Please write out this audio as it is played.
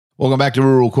Welcome back to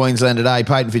Rural Queensland today.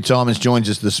 Paton Fitzsimons joins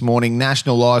us this morning,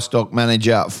 National Livestock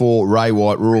Manager for Ray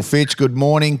White Rural. Fitz, good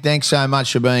morning. Thanks so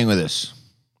much for being with us.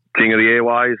 King of the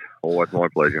airways, always my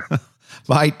pleasure.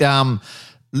 Mate,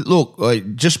 look, I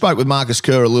just spoke with Marcus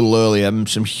Kerr a little earlier.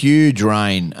 Some huge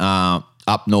rain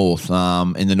up north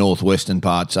in the northwestern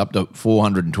parts, up to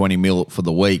 420 mil for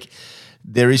the week.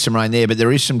 There is some rain there, but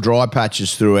there is some dry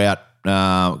patches throughout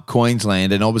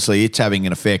Queensland, and obviously it's having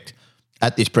an effect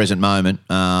at this present moment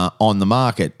on the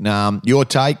market. Your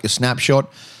take, a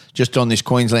snapshot just on this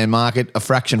Queensland market, a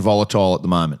fraction volatile at the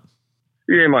moment.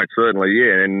 Yeah, mate, certainly,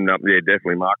 yeah. And,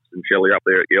 definitely Marcus and Shelley up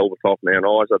there at Yelvertoft, Mount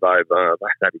Isa, they've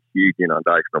had a huge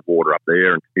inundation of water up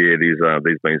there. And, yeah, there's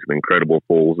been some incredible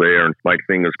falls there. And, mate,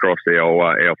 fingers crossed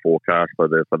our forecast for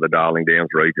the Darling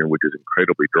Downs region, which is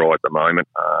incredibly dry at the moment.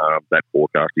 That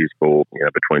forecast is for,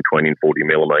 between 20 and 40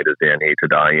 millimetres down here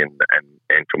today and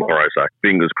tomorrow. So,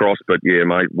 fingers crossed. But, yeah,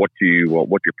 mate, what you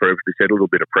previously said, a little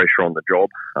bit of pressure on the job.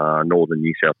 Northern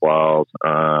New South Wales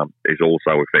is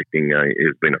also has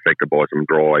been affected by some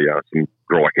dry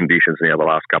conditions now the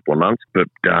last couple of months. But,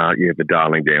 the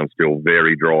Darling Downs still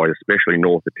very dry, especially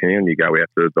north of town. You go out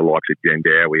to the likes of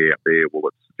Jandowie out there. Well,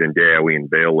 it's Jandowie and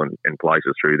Bell and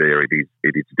places through there. It is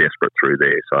desperate through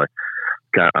there. So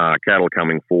cattle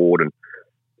coming forward and,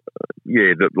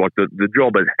 the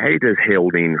job has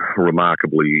held in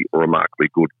remarkably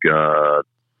good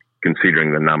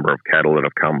considering the number of cattle that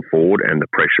have come forward and the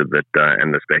pressure that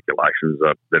and the speculations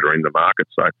that are in the market.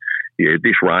 So, yeah,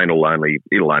 this rain it'll only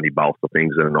bolster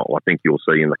things, and I think you'll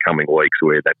see in the coming weeks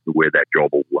where that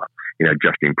job will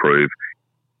just improve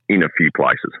in a few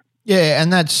places. Yeah,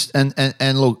 and that's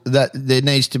and look, that there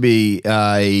needs to be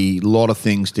a lot of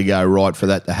things to go right for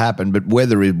that to happen. But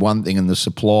weather is one thing, and the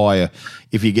supply,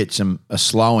 if you get a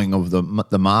slowing of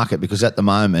the market, because at the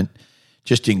moment,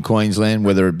 just in Queensland,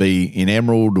 whether it be in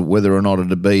Emerald, whether or not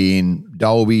it be in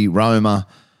Dalby, Roma,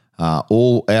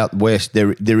 all out west,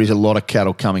 there is a lot of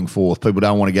cattle coming forth. People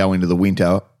don't want to go into the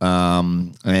winter,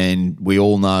 and we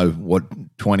all know what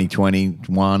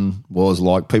 2021 was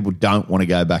like. People don't want to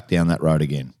go back down that road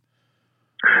again.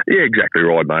 Yeah, exactly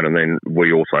right, mate. And then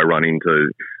we also run into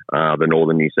the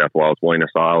Northern New South Wales weaner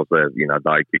sales.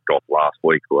 They kicked off last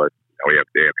week. We have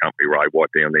our company Ray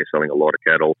White down there selling a lot of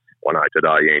cattle. I know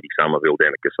today Andy Somerville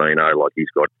down at Casino, he's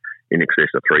got in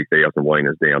excess of 3,000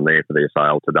 weaners down there for their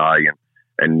sale today,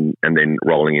 and then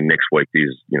rolling in next week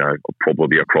is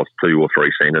probably across 2 or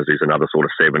 3 centres is another sort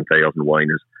of 7,000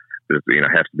 weaners that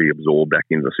have to be absorbed back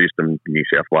into the system. New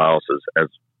South Wales, as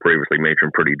previously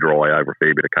mentioned, pretty dry over a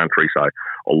fair bit of country, so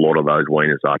a lot of those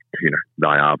weaners are they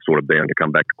are sort of bound to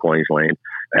come back to Queensland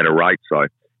at a rate. So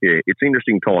yeah, it's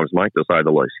interesting times, mate, to say the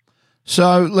least.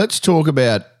 So let's talk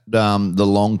about the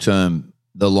long-term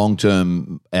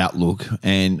outlook.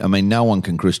 And, I mean, no one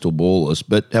can crystal ball us,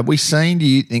 but have we seen, do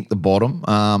you think, the bottom?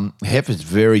 Heifer's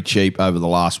very cheap over the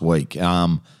last week,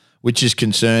 which is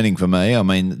concerning for me. I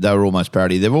mean, they were almost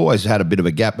parity. They've always had a bit of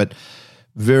a gap, but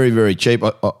very, very cheap.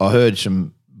 I heard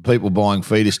some people buying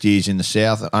feeder steers in the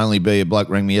south. A bloke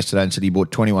rang me yesterday and said he bought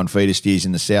 21 feeder steers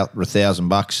in the south for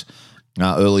 $1,000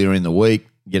 earlier in the week.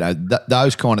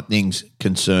 Those kind of things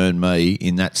concern me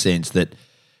in that sense that,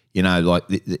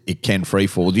 it can free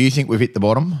fall. Do you think we've hit the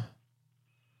bottom?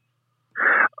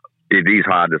 It is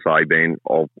hard to say, Ben.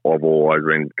 I've always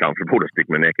been comfortable to stick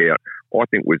my neck out. I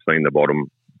think we've seen the bottom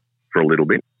for a little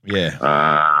bit. Yeah.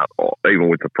 Even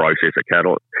with the processor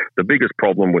cattle. The biggest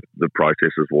problem with the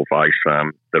processors we'll face,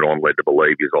 that I'm led to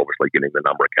believe, is obviously getting the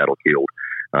number of cattle killed.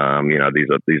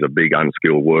 These are big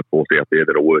unskilled workforce out there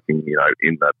that are working,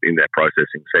 in that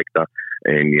processing sector,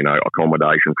 and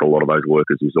accommodation for a lot of those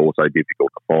workers is also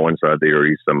difficult to find. So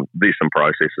there's some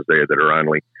processors there that are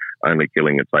only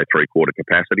killing at say 3/4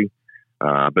 capacity,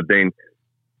 but then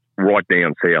right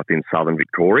down south in southern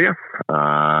Victoria,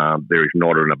 there is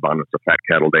not an abundance of fat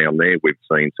cattle down there. We've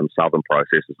seen some southern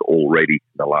processors already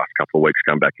in the last couple of weeks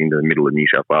come back into the middle of New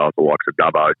South Wales, the likes of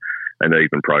Dubbo, and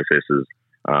even processors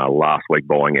last week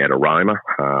buying out of Roma.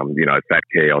 Fat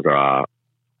cows are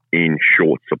in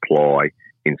short supply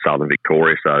in southern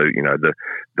Victoria, so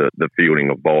the fielding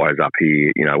of buyers up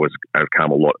here, has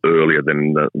come a lot earlier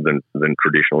than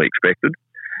traditionally expected.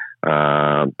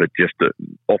 But just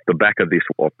off the back of this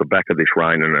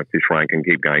rain, and if this rain can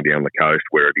keep going down the coast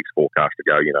where it is forecast to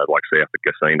go, like south of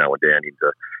Casino and down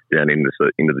into the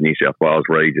New South Wales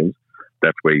regions,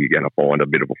 that's where you're going to find a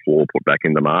bit of a floor put back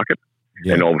in the market.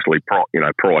 Yeah. And obviously,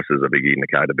 prices are a big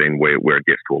indicator, Ben, where it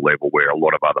gets to a level where a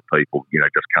lot of other people,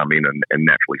 just come in and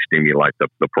naturally stimulate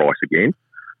the price again.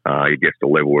 It gets to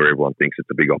a level where everyone thinks it's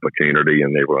a big opportunity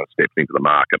and everyone steps into the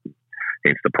market.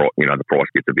 Hence, the price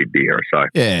gets a bit dearer. So,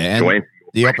 yeah, and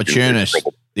the opportunists,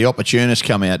 the opportunists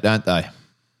come out, don't they?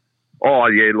 Oh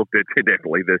yeah, look, they're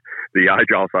definitely the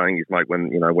age-old saying is, mate, when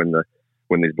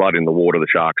there's blood in the water, the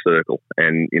sharks circle,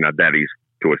 and that is,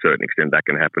 to a certain extent, that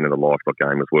can happen in the livestock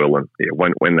game as well. And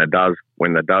when that does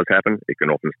happen, it can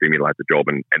often stimulate the job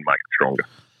and make it stronger.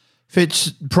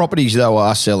 Fitz, properties though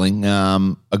are selling.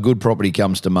 A good property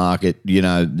comes to market.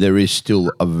 There is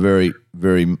still a very,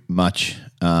 very much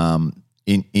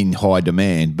in high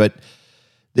demand, but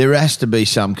there has to be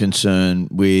some concern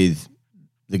with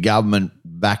the government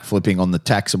backflipping on the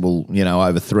taxable.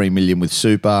 Over $3 million with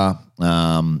super.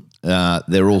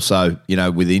 They're also,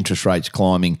 with interest rates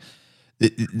climbing.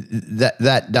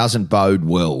 That doesn't bode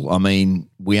well. I mean,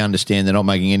 we understand they're not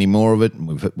making any more of it, and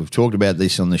we've talked about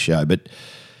this on the show, but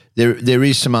there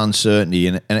is some uncertainty,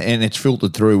 and it's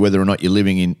filtered through whether or not you're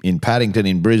living in Paddington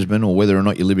in Brisbane or whether or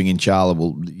not you're living in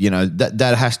Charleville.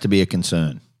 That has to be a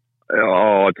concern.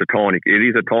 Oh, it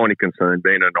is a tiny concern,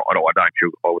 Ben, and I don't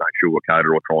sugarcoat it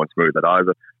or try and smooth it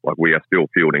over. Like, we are still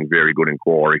fielding very good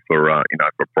inquiry for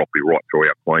property right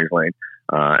throughout Queensland.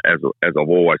 As I've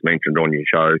always mentioned on your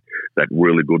show, that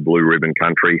really good blue ribbon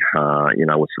country,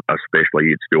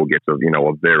 especially, it still gets a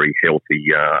very healthy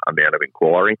amount of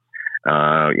inquiry.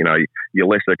 Your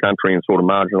lesser country and sort of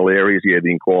marginal areas, the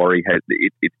inquiry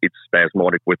it's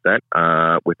spasmodic with that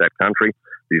country.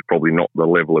 There's probably not the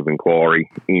level of inquiry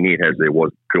in it as there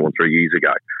was 2 or 3 years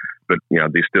ago. But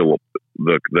there's still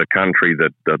the country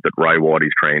that Ray White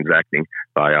is transacting.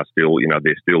 They are still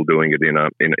they're still doing it in a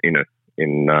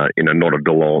not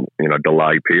a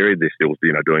delay period. They're still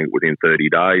doing it within 30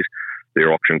 days.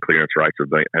 Their auction clearance rates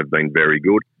have been very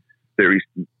good. There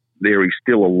is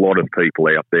still a lot of people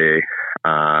out there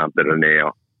that are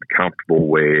now comfortable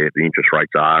where the interest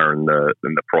rates are and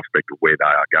the prospect of where they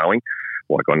are going.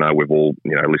 Like, I know we've all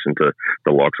listened to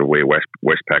the likes of where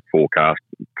Westpac forecast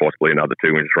possibly another 2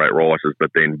 interest rate rises,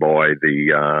 but then by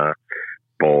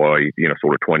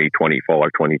sort of 2025,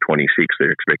 2026,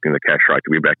 they're expecting the cash rate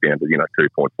to be back down to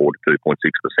 2.4 to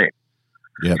 2.6%.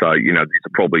 Yep. So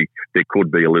there could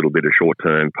be a little bit of short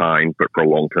term pain, but for a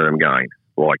long term gain.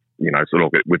 Like, sort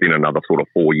of within another sort of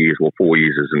 4 years. Well, 4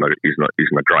 years isn't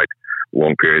a great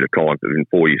long period of time, but in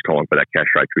 4 years' time for that cash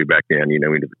rate to be back down,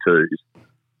 into the twos.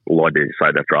 Well, I dare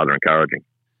say that's rather encouraging.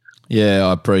 Yeah,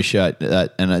 I appreciate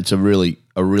that, and it's a really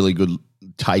good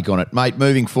take on it, mate.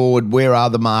 Moving forward, where are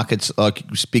the markets? Like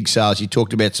big sales, you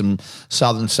talked about some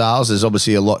southern sales. There's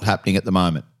obviously a lot happening at the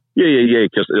moment. Yeah.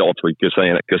 Because obviously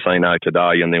casino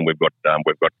today, and then we've got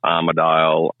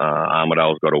Armidale.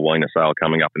 Armidale's got a Weiner sale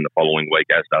coming up in the following week,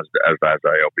 as does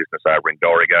our business over in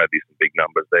Dorrigo. There's some big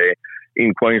numbers there.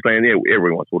 In Queensland,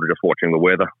 everyone's sort of just watching the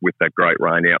weather with that great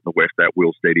rain out in the west. That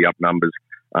will steady up numbers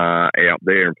out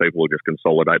there, and people will just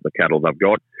consolidate the cattle they've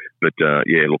got. But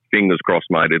look, fingers crossed,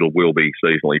 mate. It will be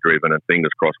seasonally driven, and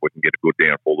fingers crossed we can get a good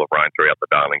downfall of rain throughout the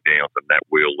Darling Downs, and that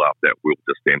will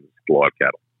just stem the supply of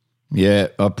cattle. Yeah,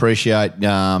 I appreciate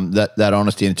that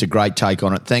honesty, and it's a great take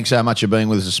on it. Thanks so much for being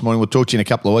with us this morning. We'll talk to you in a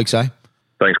couple of weeks, eh?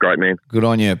 Thanks, great man. Good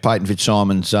on you. Paton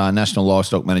Fitzsimons, National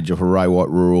Livestock Manager for Ray White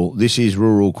Rural. This is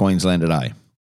Rural Queensland Today.